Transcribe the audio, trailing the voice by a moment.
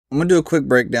I'm going to do a quick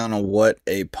breakdown on what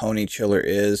a pony chiller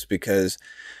is because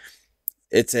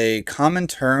it's a common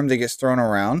term that gets thrown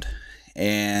around,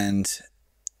 and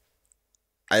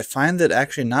I find that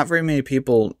actually not very many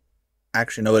people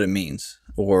actually know what it means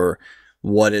or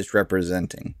what it's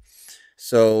representing.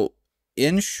 So,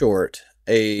 in short,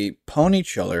 a pony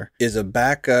chiller is a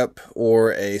backup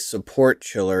or a support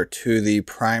chiller to the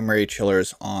primary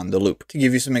chillers on the loop. To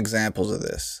give you some examples of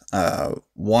this,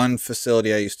 one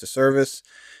facility I used to service,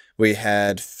 we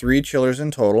had 3 chillers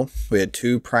in total. We had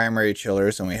 2 primary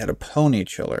chillers and we had a pony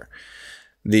chiller.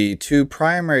 The 2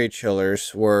 primary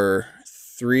chillers were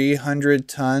 300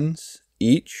 tons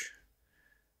each.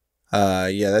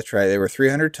 Yeah, that's right. They were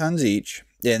 300 tons each.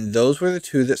 And those were the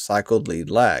 2 that cycled lead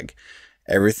lag.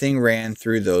 Everything ran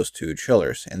through those 2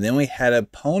 chillers. And then we had a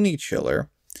pony chiller.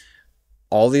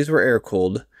 All these were air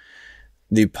cooled.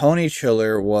 The pony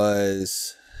chiller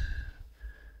was,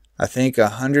 I think,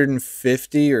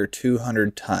 150 or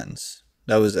 200 tons.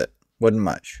 That was it. Wasn't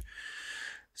much.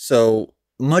 So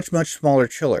much, much smaller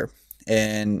chiller.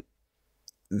 And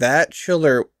that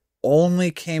chiller only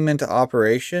came into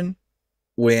operation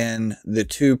when the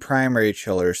 2 primary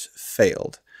chillers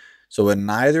failed. So when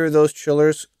neither of those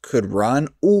chillers could run,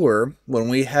 or when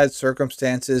we had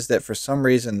circumstances that for some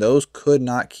reason those could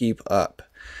not keep up,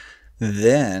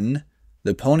 then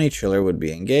the pony chiller would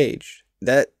be engaged.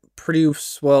 That pretty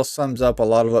well sums up a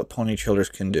lot of what pony chillers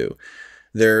can do.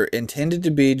 They're intended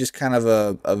to be just kind of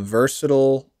a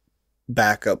versatile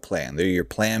backup plan. They're your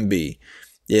plan B.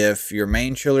 If your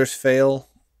main chillers fail,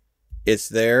 it's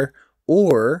there.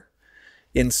 Or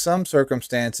in some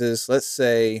circumstances, let's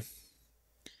say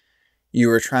you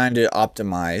were trying to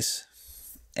optimize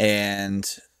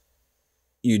and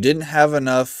you didn't have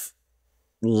enough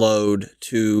load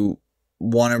to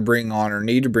want to bring on or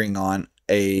need to bring on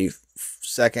a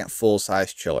second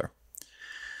full-size chiller.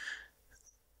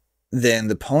 Then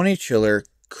the pony chiller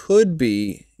could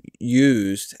be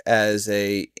used as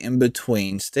a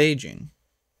in-between staging.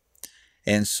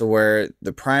 And so where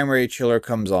the primary chiller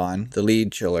comes on, the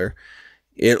lead chiller,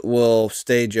 it will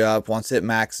stage up. Once it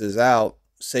maxes out,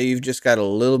 say you've just got a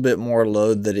little bit more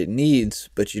load that it needs,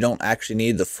 but you don't actually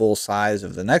need the full size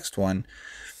of the next one.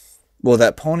 Well,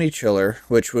 that pony chiller,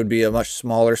 which would be a much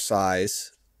smaller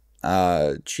size,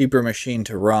 cheaper machine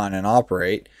to run and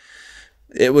operate,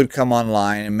 it would come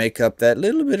online and make up that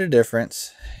little bit of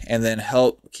difference and then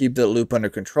help keep the loop under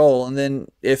control. And then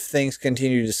if things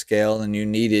continue to scale and you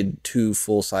needed 2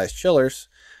 full-size chillers,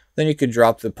 then you could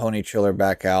drop the pony chiller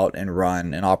back out and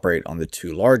run and operate on the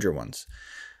 2 larger ones.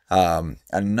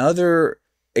 Another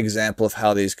example of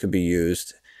how these could be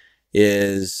used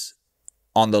is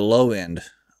on the low end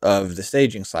of the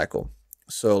staging cycle.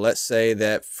 So let's say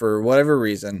that for whatever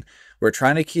reason, we're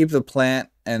trying to keep the plant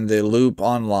and the loop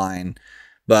online,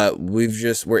 but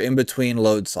we're in between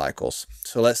load cycles.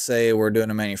 So let's say we're doing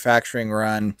a manufacturing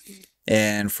run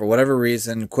and for whatever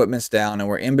reason, equipment's down and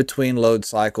we're in between load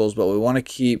cycles, but we want to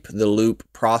keep the loop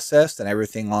processed and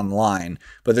everything online,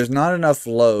 but there's not enough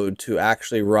load to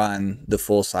actually run the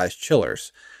full-size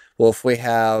chillers. Well, if we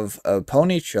have a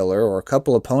pony chiller or a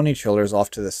couple of pony chillers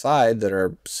off to the side that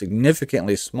are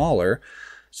significantly smaller,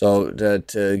 so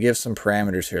to give some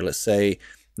parameters here, let's say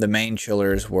the main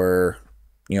chillers were,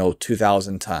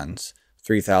 2,000 tons,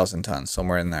 3,000 tons,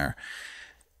 somewhere in there.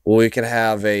 Well, we could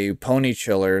have a pony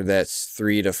chiller that's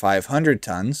 300 to 500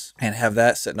 tons and have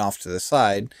that sitting off to the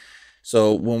side.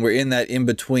 So when we're in that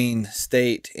in-between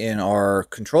state in our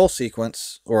control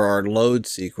sequence or our load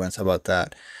sequence, how about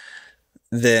that?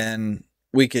 Then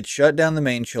we could shut down the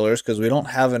main chillers because we don't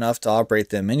have enough to operate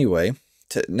them anyway,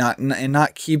 to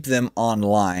not keep them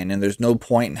online, and there's no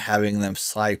point in having them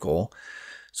cycle.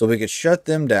 So we could shut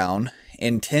them down,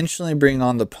 intentionally bring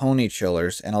on the pony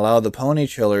chillers and allow the pony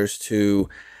chillers to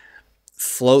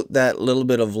float that little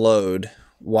bit of load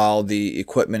while the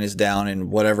equipment is down in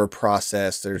whatever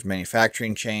process, there's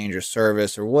manufacturing change or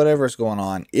service or whatever's going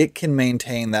on. It can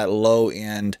maintain that low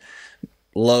end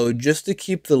load just to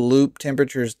keep the loop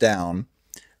temperatures down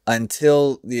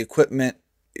until the equipment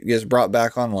gets brought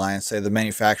back online, say the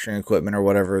manufacturing equipment or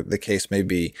whatever the case may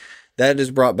be. That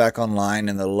is brought back online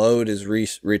and the load is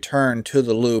returned to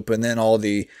the loop, and then all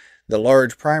the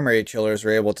large primary chillers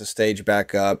are able to stage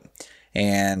back up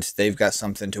and they've got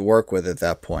something to work with at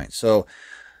that point. So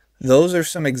those are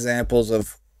some examples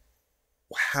of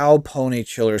how pony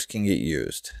chillers can get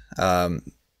used.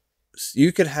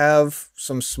 You could have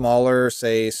some smaller,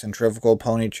 say, centrifugal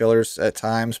pony chillers at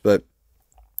times, but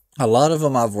a lot of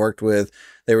them I've worked with,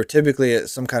 they were typically at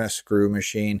some kind of screw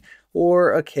machine,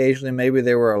 or occasionally maybe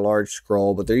they were a large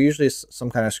scroll, but they're usually some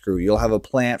kind of screw. You'll have a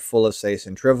plant full of, say,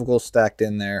 centrifugals stacked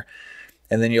in there,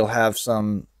 and then you'll have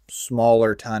some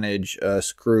smaller tonnage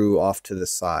screw off to the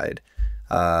side.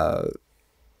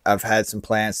 I've had some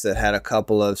plants that had a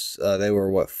couple of, they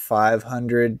were what,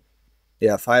 500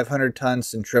 ton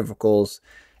centrifugals,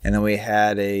 and then we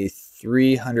had a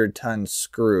 300-ton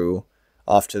screw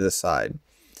off to the side.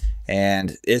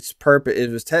 And its purpose, it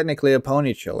was technically a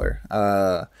pony chiller.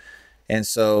 And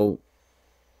so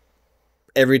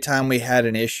every time we had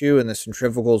an issue and the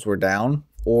centrifugals were down,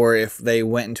 or if they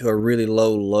went into a really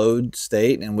low load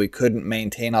state and we couldn't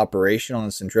maintain operation on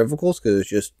the centrifugals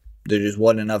because there just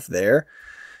wasn't enough there,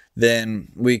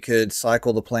 then we could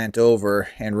cycle the plant over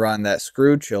and run that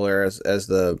screw chiller as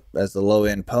the low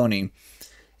end pony.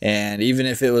 And even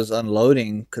if it was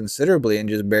unloading considerably and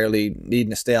just barely needing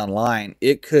to stay online,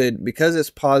 it could, because it's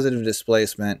positive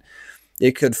displacement,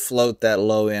 it could float that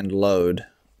low end load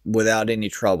without any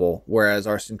trouble. Whereas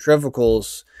our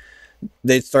centrifugals,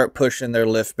 they'd start pushing their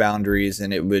lift boundaries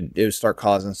and it would start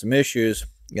causing some issues,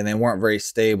 and they weren't very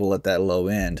stable at that low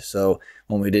end. So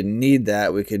when we didn't need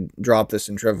that, we could drop the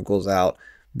centrifugals out,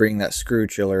 bring that screw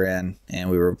chiller in, and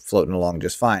we were floating along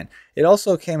just fine. It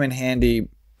also came in handy.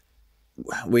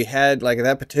 We had, like at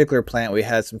that particular plant, we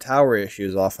had some tower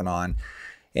issues off and on,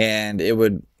 and it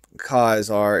would cause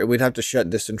we'd have to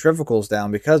shut the centrifugals down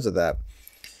because of that.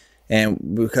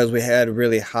 And because we had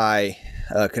really high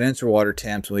condenser water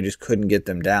temps, we just couldn't get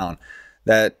them down.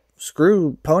 That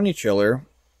screw pony chiller,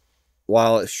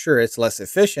 while it's less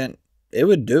efficient, it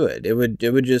would do it.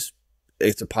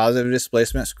 It's a positive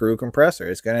displacement screw compressor.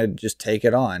 It's going to just take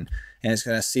it on, and it's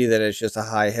going to see that it's just a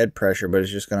high head pressure, but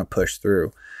it's just going to push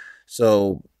through.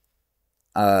 So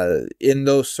in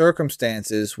those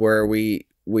circumstances where we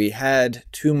had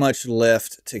too much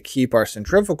lift to keep our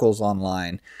centrifugals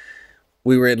online,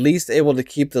 we were at least able to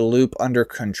keep the loop under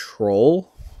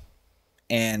control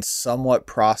and somewhat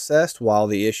processed while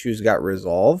the issues got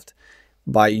resolved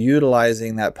by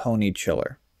utilizing that pony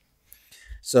chiller.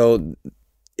 So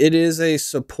it is a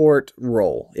support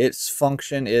role. Its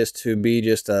function is to be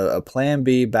just a plan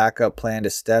B backup plan to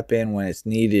step in when it's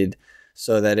needed,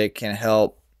 so that it can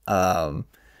help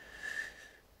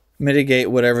mitigate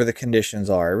whatever the conditions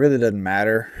are. It really doesn't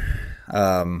matter.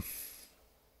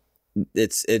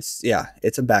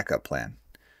 It's a backup plan.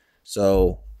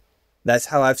 So that's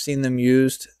how I've seen them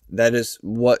used. That is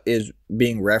what is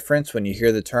being referenced when you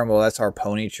hear the term, well, that's our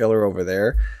pony chiller over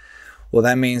there. Well,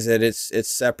 that means that it's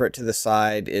separate to the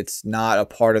side. It's not a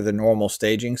part of the normal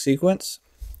staging sequence,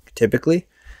 typically.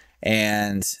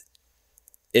 And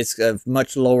it's a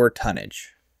much lower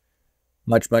tonnage,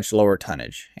 much lower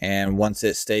tonnage. And once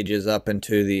it stages up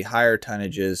into the higher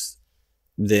tonnages,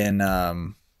 then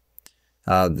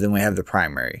we have the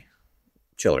primary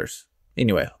chillers.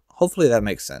 Anyway, hopefully that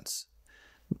makes sense.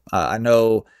 I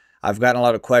know I've gotten a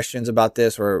lot of questions about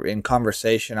this, or in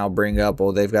conversation I'll bring up,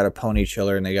 well, they've got a pony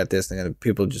chiller and they got this, and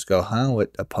people just go, huh,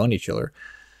 what, a pony chiller?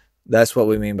 That's what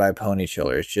we mean by pony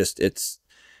chiller. It's just, it's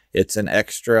an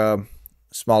extra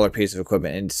smaller piece of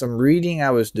equipment. And some reading I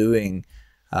was doing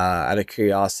out of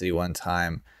curiosity one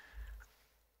time,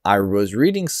 I was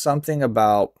reading something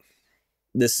about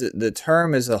this. The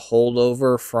term is a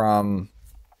holdover from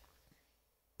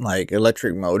like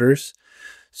electric motors.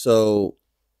 So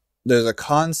there's a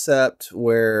concept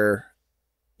where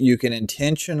you can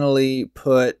intentionally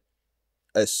put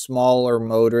a smaller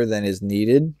motor than is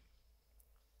needed,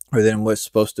 or than what's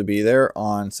supposed to be there,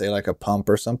 on, say, like a pump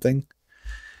or something.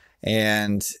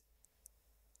 And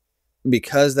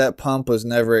because that pump was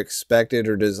never expected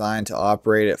or designed to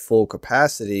operate at full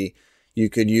capacity, you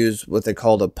could use what they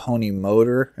called a pony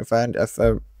motor, if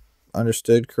I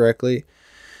understood correctly.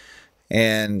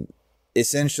 And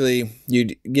essentially,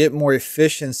 you'd get more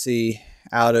efficiency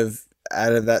out of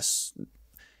that.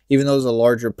 Even though it was a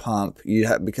larger pump,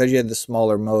 because you had the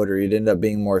smaller motor, you'd end up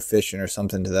being more efficient or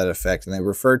something to that effect. And they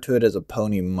referred to it as a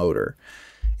pony motor.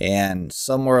 And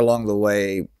somewhere along the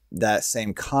way, that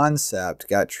same concept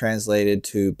got translated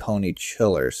to pony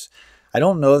chillers. I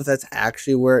don't know if that's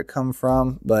actually where it come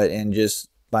from, but in just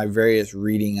my various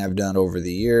reading I've done over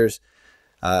the years,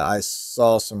 I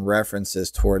saw some references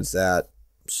towards that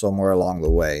somewhere along the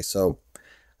way. So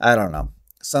I don't know,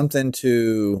 something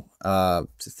to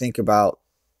think about,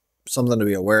 something to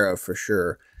be aware of for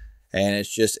sure. And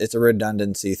it's a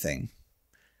redundancy thing.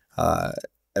 A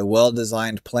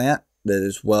well-designed plant that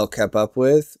is well kept up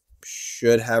with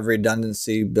should have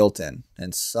redundancy built in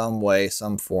some way,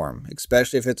 some form,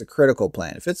 especially if it's a critical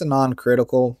plant. If it's a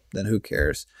non-critical, then who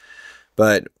cares?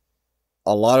 But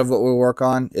a lot of what we work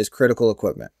on is critical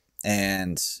equipment,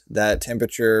 and that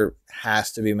temperature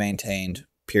has to be maintained,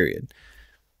 period.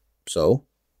 So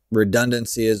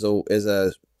redundancy is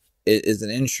an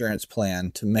insurance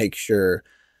plan to make sure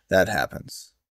that happens.